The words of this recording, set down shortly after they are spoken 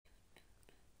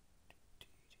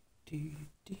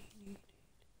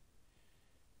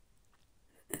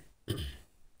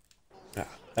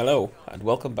Hello and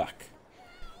welcome back.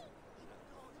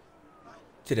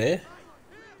 Today,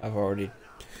 I've already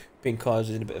been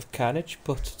causing a bit of carnage,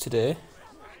 but today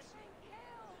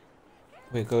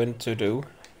we're going to do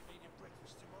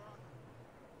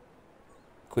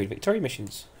Queen Victoria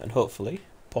missions, and hopefully,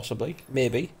 possibly,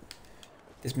 maybe,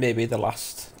 this may be the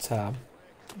last time.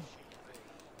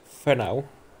 For now,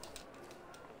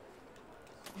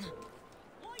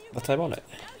 that I'm on it.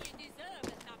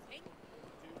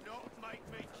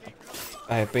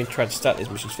 I have been trying to start these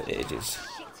missions for ages.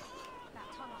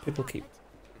 People keep...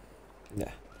 Nah.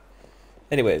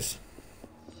 Anyways,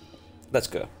 let's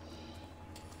go.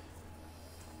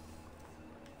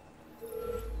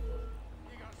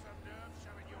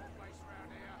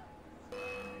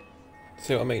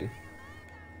 See what I mean?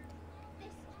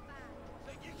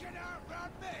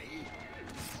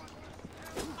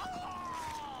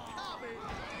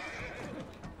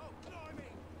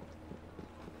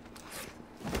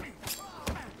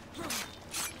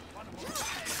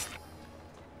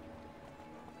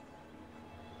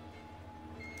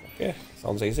 Okay,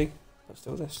 sounds easy. Let's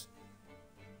do this.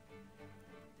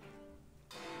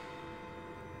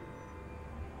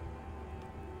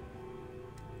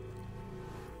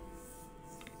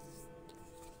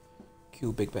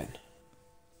 Cue Big Ben.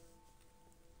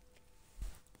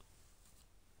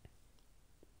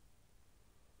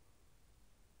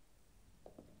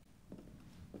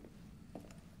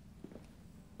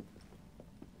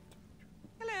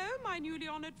 Hello, my newly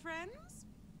honored friends.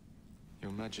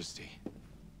 Your Majesty.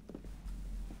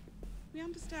 We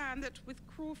understand that with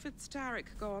Crawford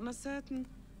Starrick gone, a certain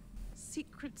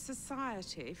secret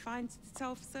society finds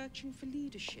itself searching for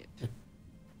leadership.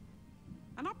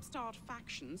 An upstart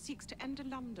faction seeks to enter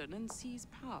London and seize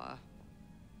power.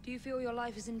 Do you feel your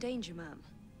life is in danger, ma'am?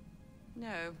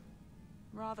 No.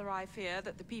 Rather, I fear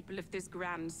that the people of this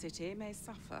grand city may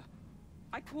suffer.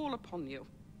 I call upon you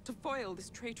to foil this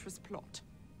traitorous plot.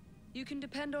 You can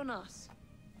depend on us.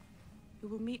 You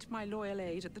will meet my loyal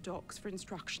aide at the docks for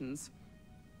instructions.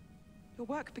 Your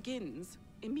work begins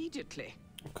immediately.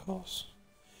 Of course.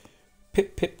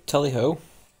 Pip pip tally ho.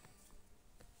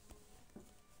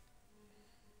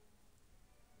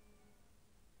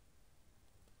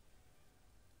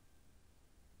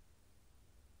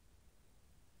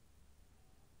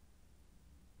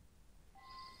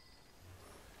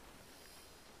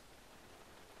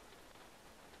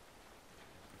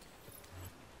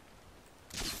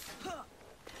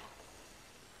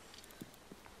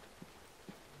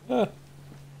 Ah.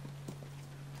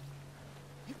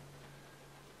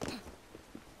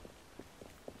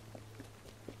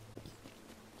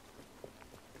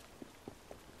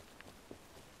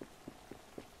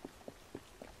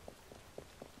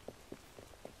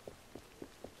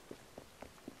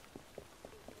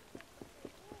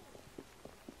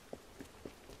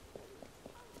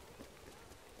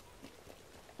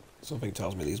 Something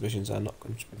tells me these missions are not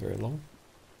going to be very long.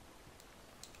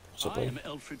 Possibly. I am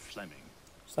Alfred Fleming.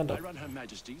 Stand up. I run Her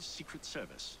Majesty's Secret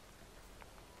Service.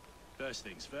 First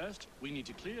things first, we need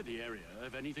to clear the area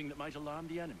of anything that might alarm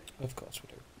the enemy. Of course we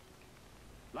do.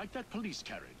 Like that police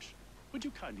carriage. Would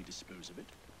you kindly dispose of it?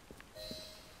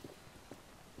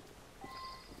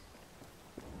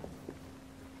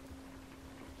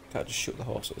 Can't just shoot the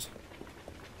horses.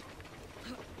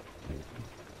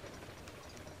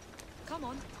 Come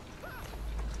on.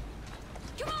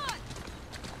 Come on!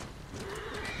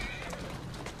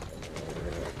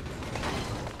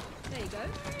 There you go.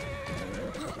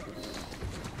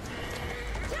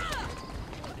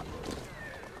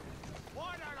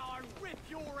 Why don't I rip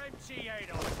your empty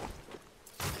head off?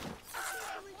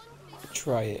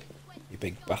 Try it, you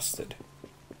big bastard.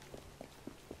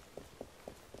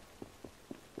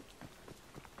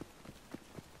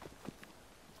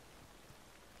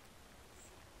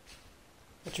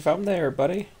 What you found there,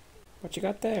 buddy? What you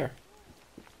got there?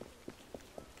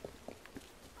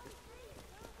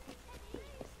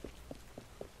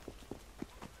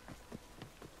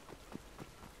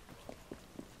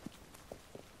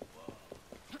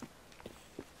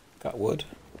 Got wood.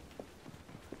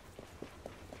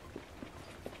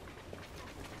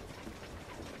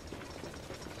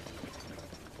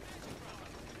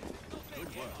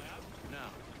 Good work. Now,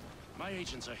 my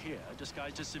agents are here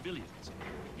disguised as civilians.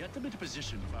 Get them into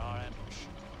position for our ambush.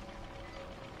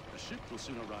 The ship will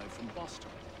soon arrive from Boston.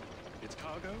 Its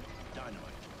cargo, dynamite.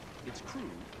 Its crew,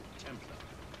 Templar.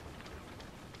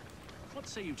 What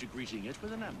say you to greeting it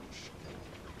with an ambush?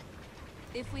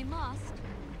 If we must,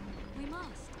 we must.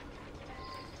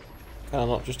 Can I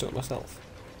not just do it myself?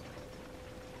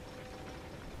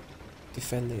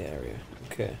 defend the area.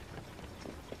 Okay.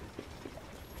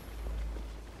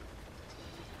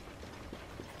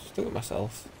 Just look at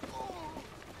myself.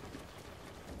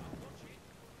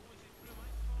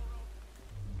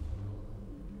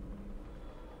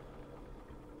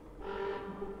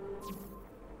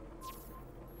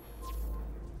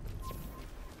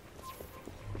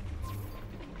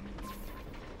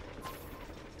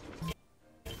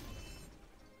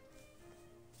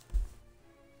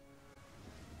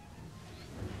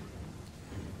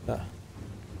 Ah.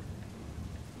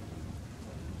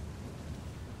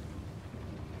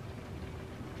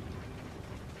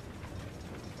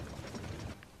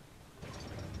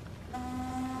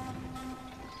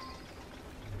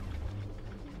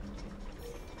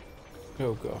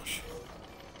 Oh gosh.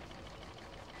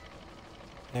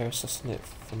 Air assassinate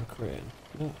from a crane.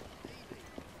 No.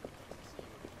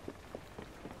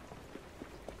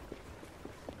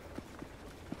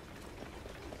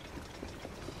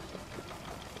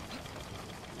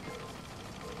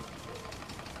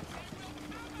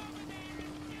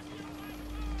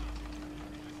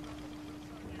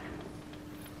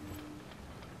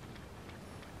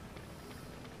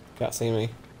 Can't see me.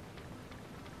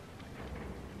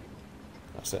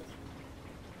 That's it.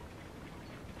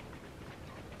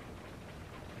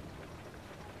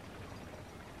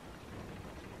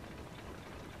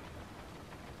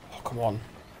 Oh, come on.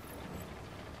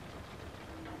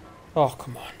 Oh,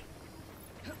 come on.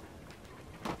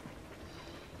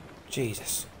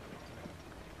 Jesus.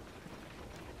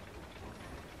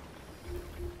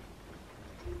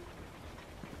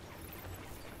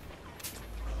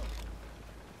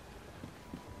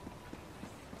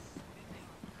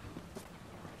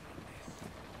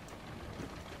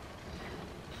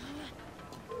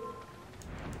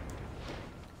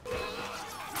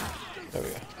 There we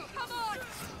go. Come on!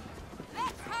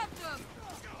 Let's have them!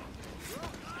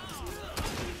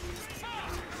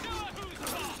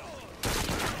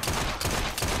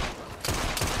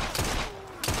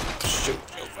 Shoot,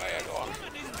 shoot, fire, go on.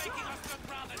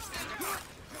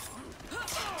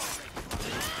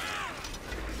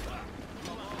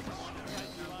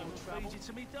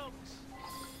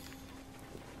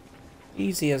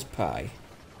 Easy as pie.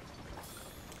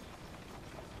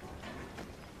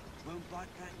 Won't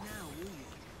bite back now, will you?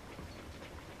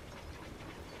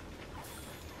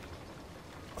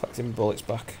 Collecting bullets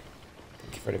back.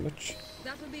 Thank you very much.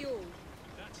 That'll be all.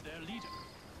 That's their leader.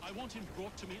 I want him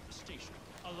brought to me at the station,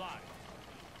 alive.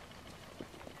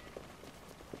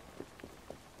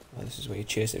 Well, this is where you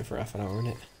chase it for half an hour, isn't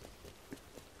it?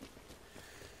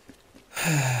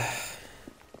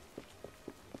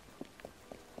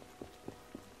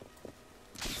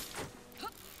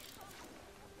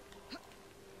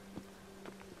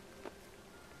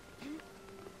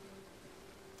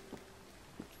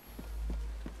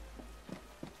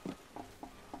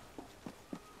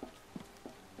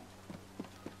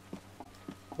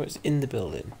 What's in the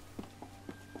building?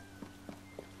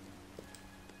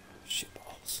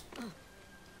 Shitballs.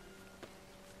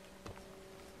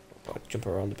 Oh, jump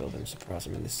around the building, surprise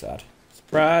him in this side.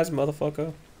 Surprise,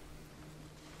 motherfucker!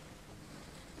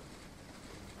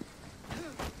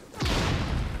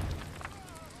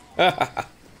 How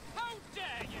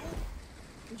dare you!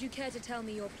 Would you care to tell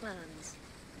me your plans?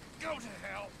 Go to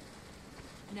hell!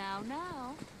 Now.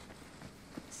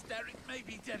 Starrick may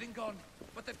be dead and gone,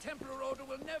 but the Templar Order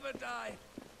will never die.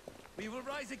 We will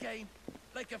rise again,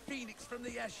 like a phoenix from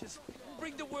the ashes, and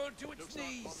bring the world to its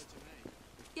knees.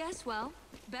 Yes, well,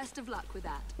 best of luck with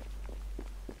that.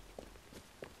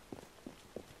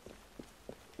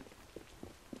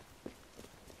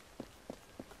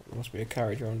 There must be a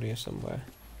carriage around here somewhere.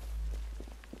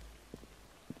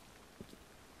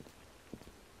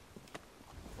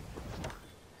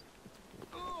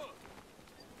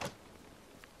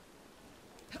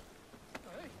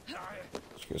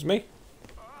 Excuse me.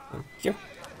 Thank you.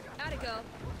 How'd it go?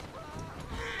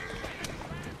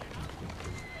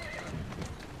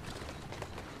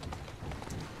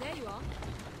 There you are.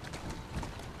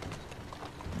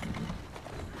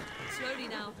 Slowly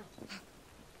now.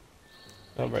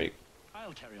 All right.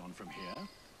 I'll carry on from here.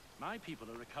 My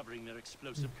people are recovering their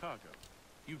explosive cargo.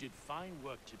 You did fine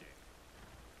work today.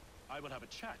 I will have a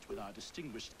chat with our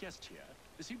distinguished guest here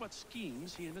to see what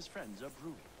schemes he and his friends are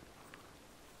brewing.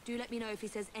 Do let me know if he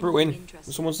says anything Brewing. interesting.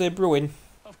 Did someone say brewing?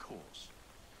 Of course.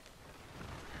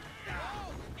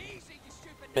 Easy, you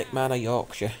stupid Big man of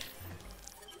Yorkshire.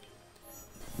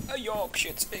 A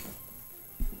Yorkshire tea.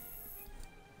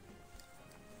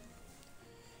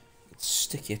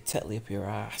 Stick your tetly up your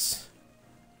ass.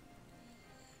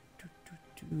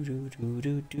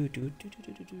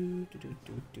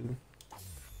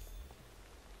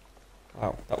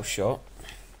 Wow, that was short.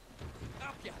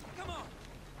 Up ya. Come on.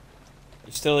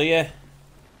 You still here?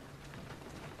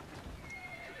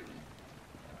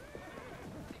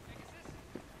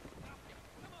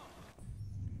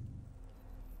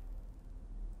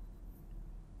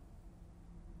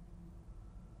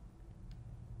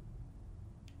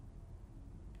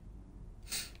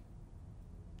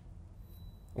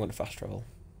 I want to fast travel.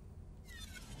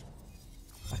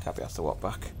 I can't be asked to walk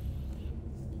back.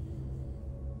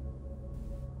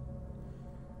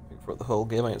 I think throughout the whole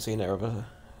game I ain't seen her ever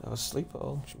sleep at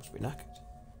all. She must be knackered.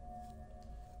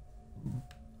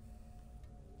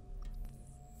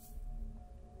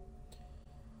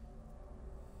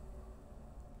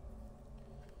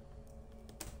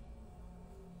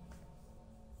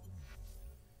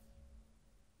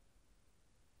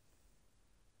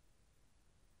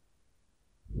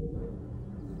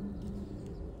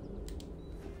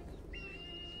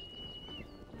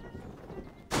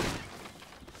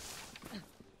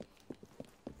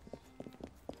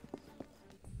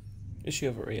 Is she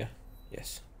over here?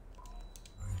 Yes.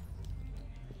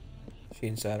 Is she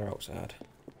inside or outside?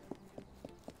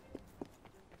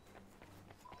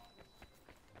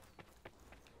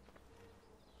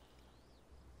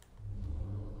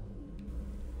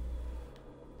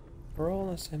 We're all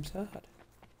on the same side.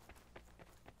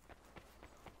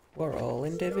 We're all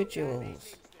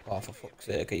individuals. Oh, for fuck's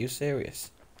sake, are you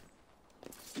serious?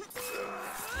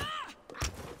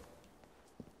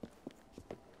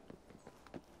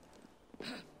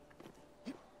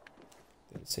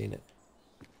 Didn't seen it.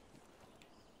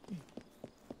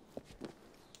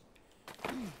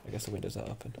 I guess the windows are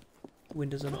open. The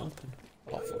windows are not open.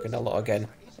 Oh, fucking hell, not again.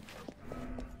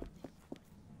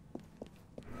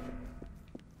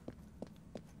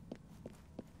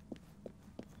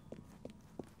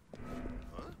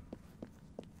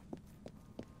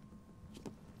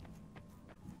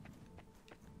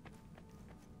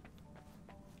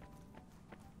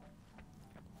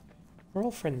 We're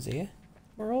all friends here.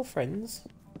 We're all friends.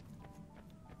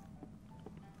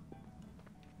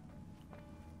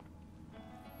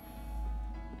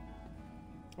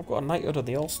 I've got a knighthood and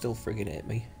they all still friggin' hate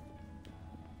me.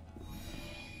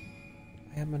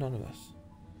 I am anonymous.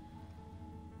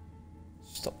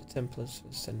 Stop the Templars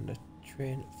and send a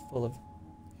train full of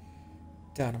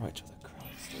dynamite to the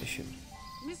crowd station.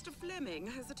 Mr. Fleming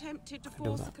has attempted to I can do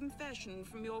force a that. confession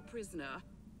from your prisoner.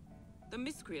 The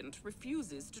miscreant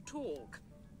refuses to talk.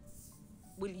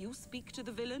 Will you speak to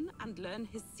the villain and learn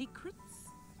his secrets?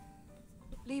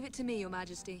 Leave it to me, Your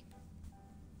Majesty.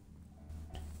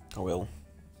 I will.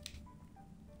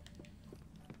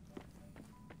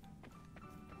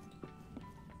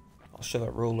 I'll shove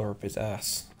that ruler up his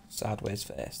ass, sideways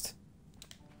first.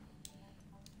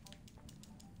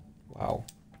 Wow,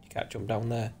 you can't jump down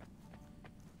there.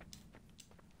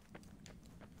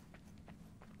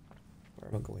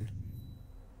 Where am I going?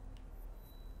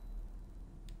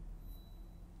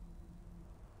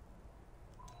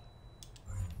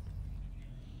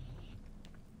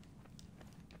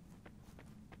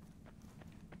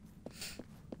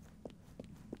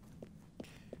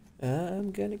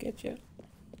 I'm gonna get you.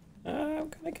 I'm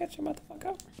gonna get you,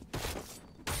 motherfucker.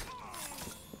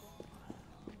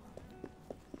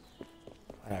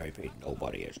 And I repeat,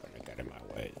 nobody is gonna get in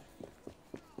my way.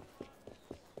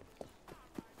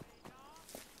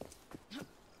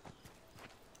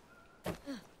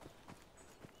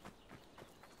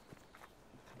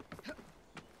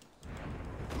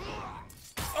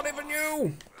 Not even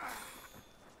you!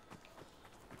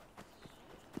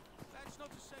 That's not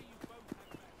to say you both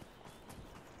have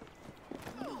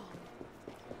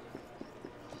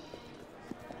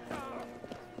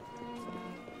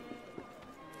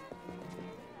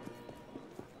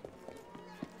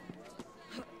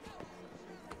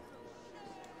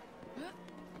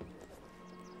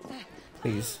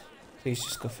Please. Please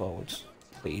just go forwards.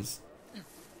 Please.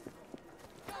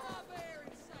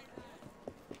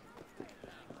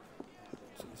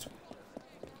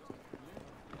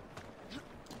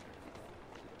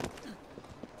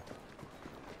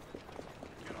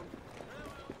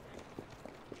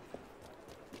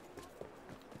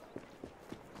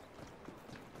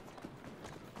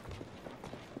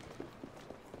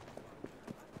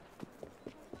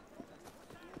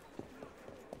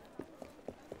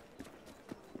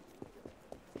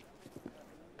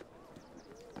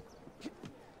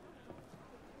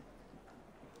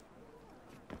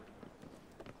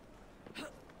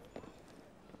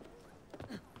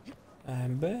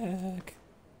 I'm back.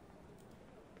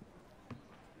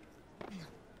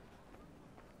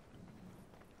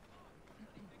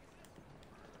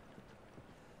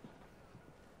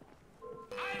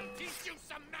 I'll teach you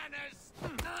some manners!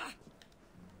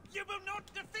 You will not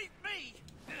defeat me!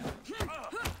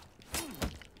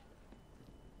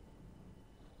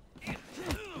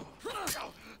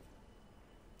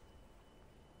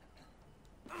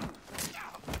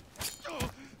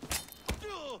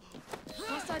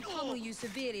 Must I pummel you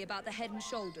severely about the head and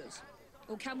shoulders?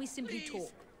 Or can we simply Please.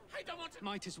 talk? I don't want to...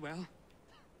 Might as well.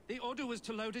 The order was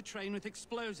to load a train with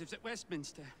explosives at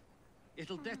Westminster.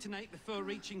 It'll detonate before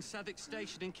reaching Southwark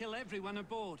Station and kill everyone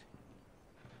aboard.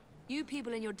 You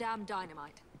people and your damn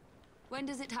dynamite. When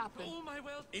does it happen? All my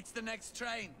wealth... It's the next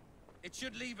train. It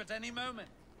should leave at any moment.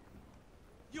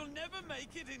 You'll never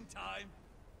make it in time.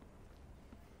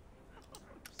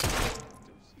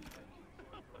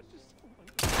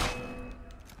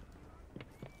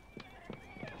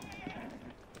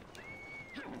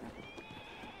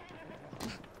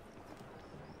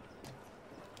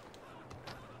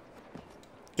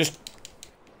 Just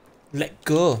let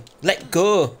go. Let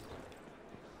go.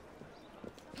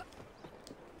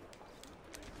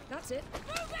 That's it.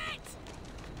 Move it!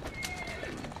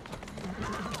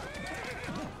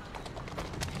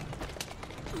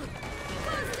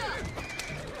 Faster!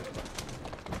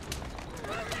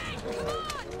 Move it!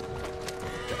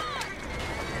 Come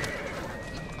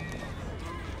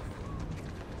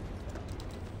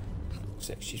on!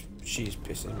 Sick. She's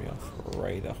pissing me off.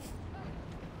 Right off.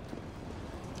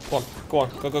 Go on. Go on.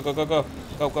 Go, go, go, go, go.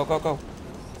 Go, go, go, go.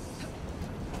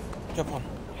 Jump on.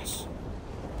 Yes.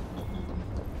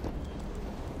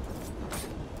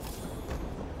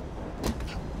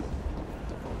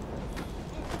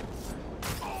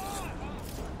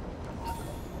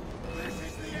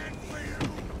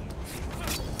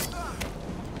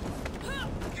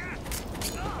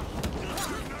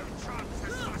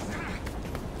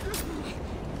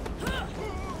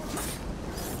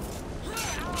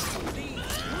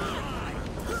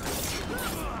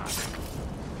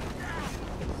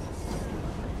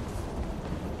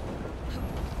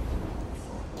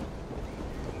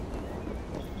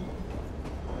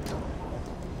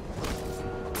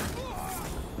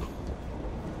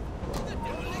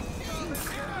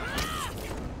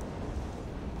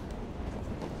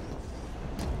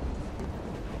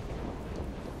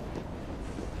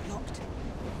 Locked.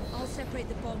 I'll separate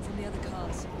the bomb from the other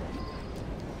cars.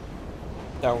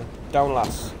 Down. Down,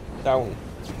 lass. Down.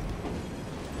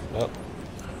 Nope.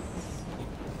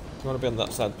 You want to be on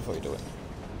that side before you do it.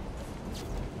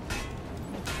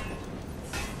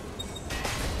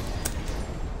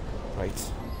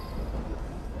 Right.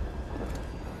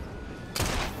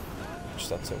 Just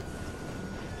that too.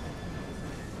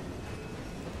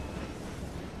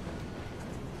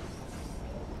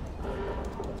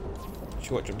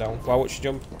 She won't jump down. Why won't she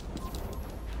jump?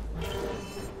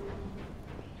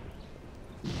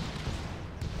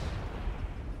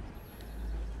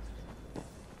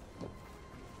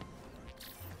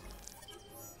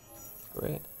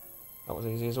 Great. That was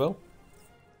easy as well.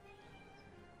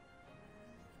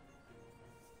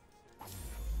 I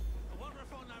wonder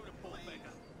if I know the poor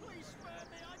beggar. Please spare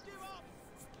me, I give up.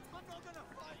 I'm not gonna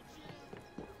fight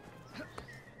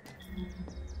you.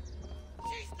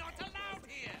 She's not allowed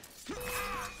here!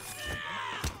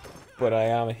 But I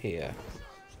am here.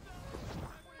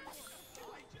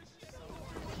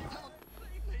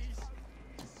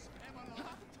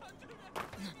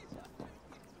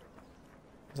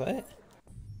 Is that it?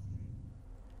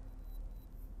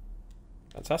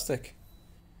 Fantastic.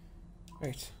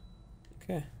 Great.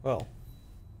 Okay, well,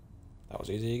 that was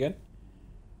easy again.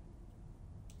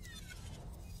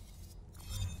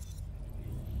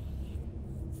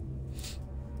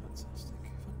 Fantastic,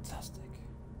 fantastic.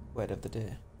 Word of the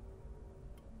day.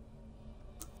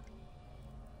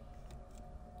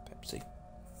 Pepsi.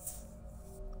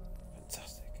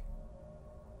 Fantastic.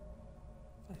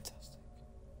 Fantastic.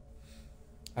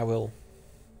 I will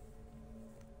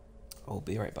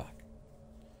be right back.